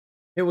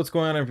Hey, what's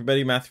going on,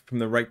 everybody? Matthew from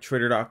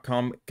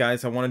therighttrader.com.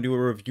 Guys, I want to do a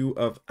review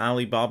of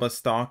Alibaba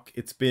stock.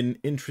 It's been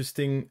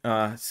interesting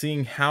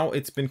seeing how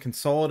it's been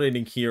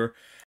consolidating here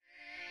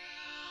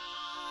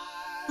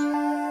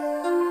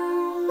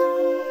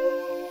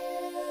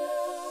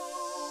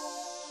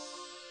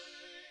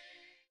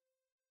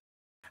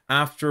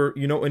after,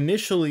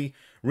 initially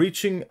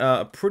reaching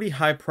a pretty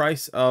high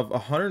price of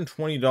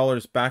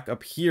 $120 back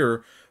up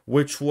here,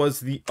 which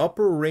was the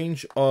upper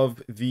range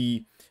of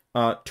the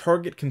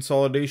target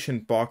consolidation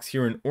box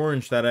here in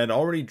orange that I had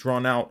already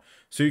drawn out.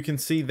 So you can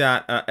see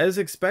that as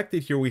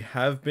expected here, we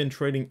have been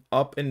trading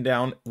up and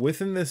down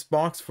within this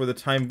box for the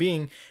time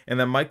being, and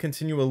that might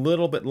continue a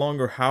little bit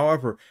longer.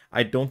 However,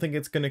 I don't think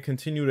it's going to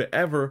continue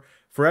to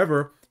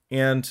forever.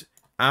 And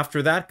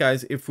after that,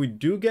 guys, if we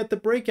do get the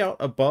breakout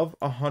above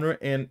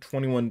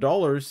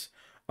 $121,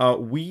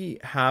 we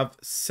have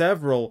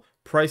several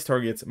price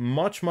targets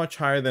much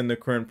higher than the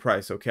current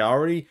price. Okay, I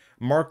already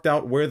marked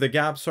out where the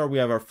gaps are. We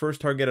have our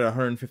first target at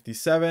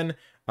 157,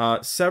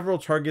 several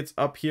targets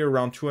up here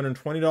around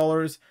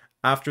 $220,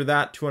 after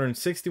that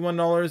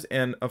 $261,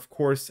 and of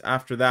course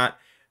after that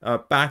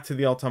back to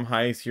the all-time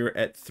highs here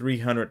at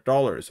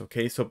 $300.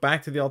 Okay, so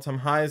back to the all-time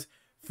highs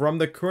from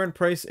the current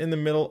price in the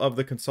middle of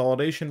the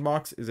consolidation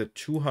box is a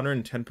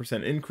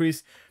 210%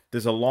 increase.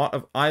 There's a lot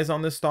of eyes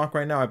on this stock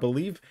right now. I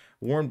believe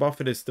Warren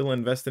Buffett is still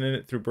invested in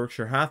it through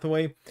Berkshire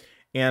Hathaway.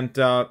 And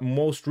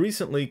most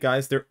recently,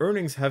 guys, their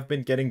earnings have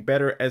been getting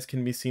better, as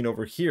can be seen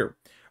over here.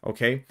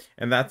 Okay,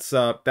 and that's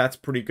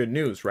pretty good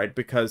news, right?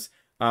 Because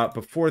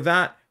before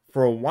that,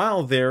 for a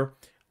while there,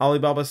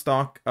 Alibaba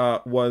stock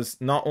was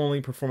not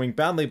only performing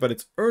badly, but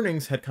its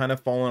earnings had kind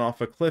of fallen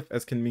off a cliff,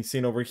 as can be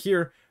seen over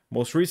here.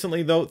 Most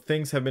recently, though,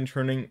 things have been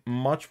turning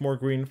much more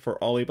green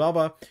for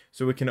Alibaba,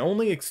 so we can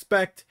only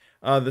expect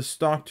the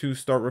stock to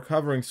start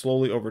recovering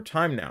slowly over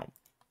time now.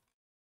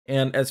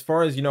 And as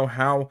far as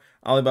how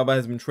Alibaba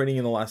has been trading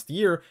in the last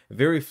year,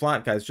 very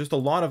flat, guys. Just a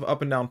lot of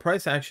up and down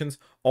price actions,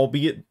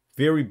 albeit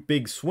very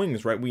big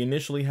swings, right? We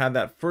initially had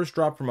that first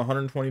drop from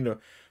 120 to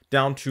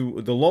down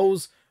to the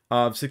lows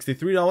of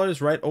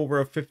 $63, right? Over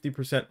a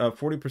 50%,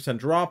 40%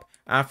 drop.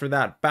 After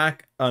that,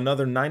 back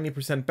another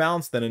 90%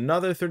 bounce, then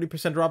another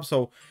 30% drop.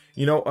 So,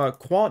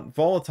 quite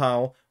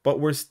volatile, but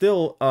we're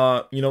still,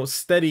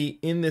 steady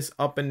in this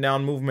up and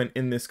down movement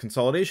in this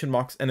consolidation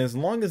box. And as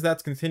long as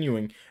that's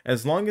continuing,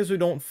 as long as we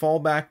don't fall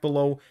back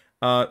below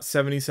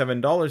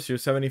 $77 here,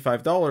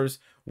 $75,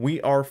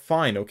 we are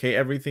fine. Okay,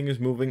 everything is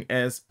moving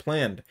as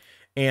planned.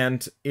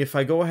 And if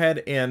I go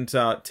ahead and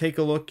take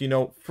a look,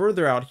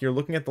 further out here,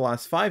 looking at the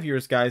last 5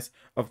 years, guys,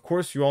 of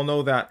course, you all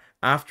know that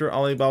after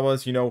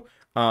Alibaba's,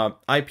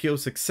 IPO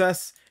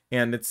success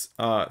and its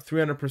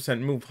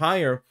 300% move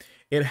higher,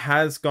 it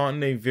has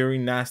gotten a very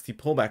nasty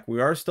pullback. We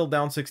are still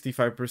down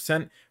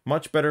 65%,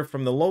 much better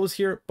from the lows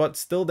here, but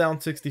still down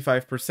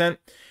 65%.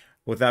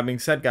 With that being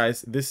said,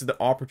 guys, this is the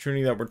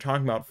opportunity that we're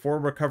talking about for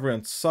recovery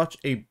on such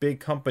a big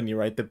company,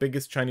 right? The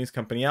biggest Chinese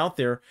company out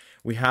there.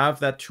 We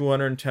have that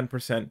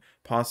 210%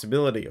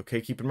 possibility.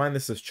 Okay, keep in mind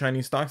this is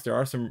Chinese stocks. There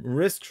are some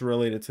risks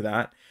related to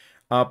that.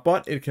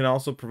 But it can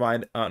also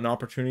provide an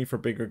opportunity for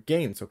bigger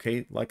gains.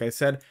 Okay, like I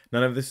said,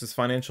 none of this is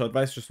financial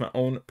advice, just my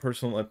own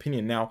personal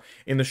opinion. Now,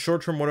 in the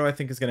short term, what do I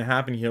think is going to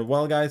happen here?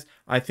 Well, guys,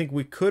 I think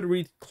we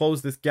could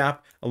close this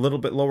gap a little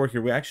bit lower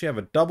here. We actually have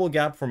a double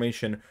gap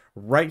formation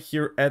right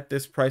here at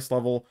this price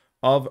level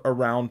of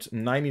around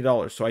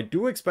 $90. So I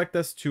do expect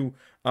us to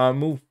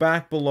move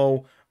back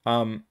below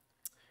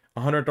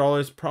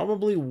 $100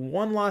 probably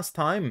one last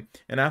time,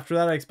 and after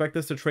that I expect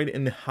us to trade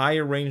in the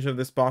higher range of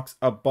this box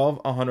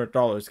above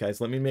 $100,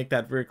 guys. Let me make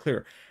that very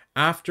clear.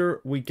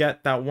 After we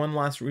get that one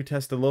last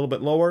retest a little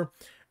bit lower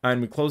and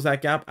we close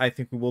that gap, I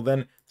think we will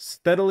then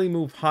steadily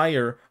move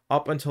higher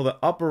up until the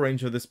upper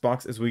range of this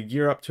box as we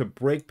gear up to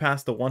break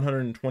past the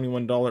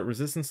 $121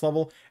 resistance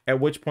level,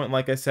 at which point,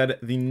 like I said,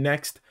 the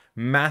next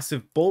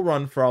massive bull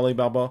run for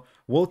Alibaba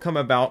will come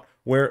about,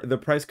 where the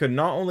price could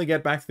not only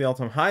get back to the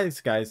all-time highs,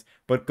 guys,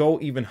 but go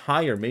even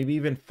higher, maybe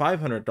even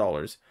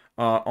 $500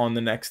 on the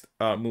next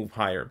move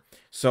higher.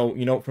 So,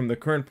 from the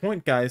current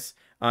point, guys,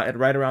 at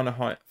right around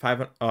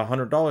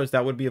 $100,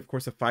 that would be, of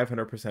course, a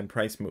 500%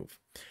 price move.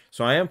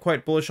 So I am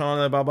quite bullish on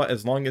Alibaba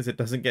as long as it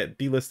doesn't get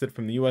delisted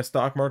from the US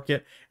stock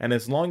market, and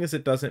as long as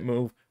it doesn't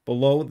move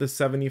below the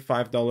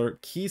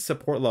 $75 key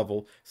support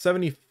level,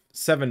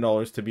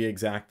 $77 to be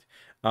exact,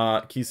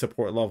 key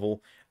support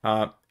level.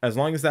 As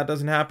long as that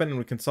doesn't happen and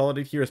we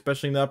consolidate here,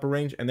 especially in the upper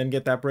range, and then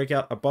get that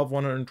breakout above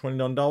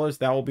 $121,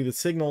 that will be the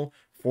signal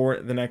for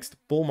the next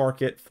bull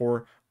market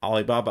for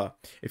Alibaba.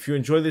 If you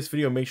enjoyed this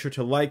video, make sure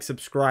to like,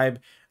 subscribe,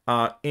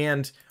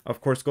 and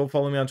of course go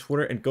follow me on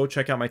Twitter, and go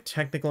check out my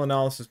technical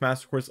analysis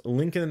master course,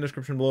 link in the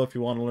description below if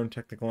you want to learn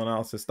technical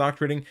analysis stock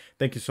trading.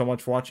 Thank you so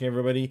much for watching,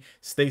 everybody.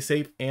 Stay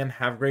safe and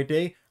have a great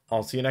day.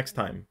 I'll see you next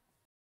time.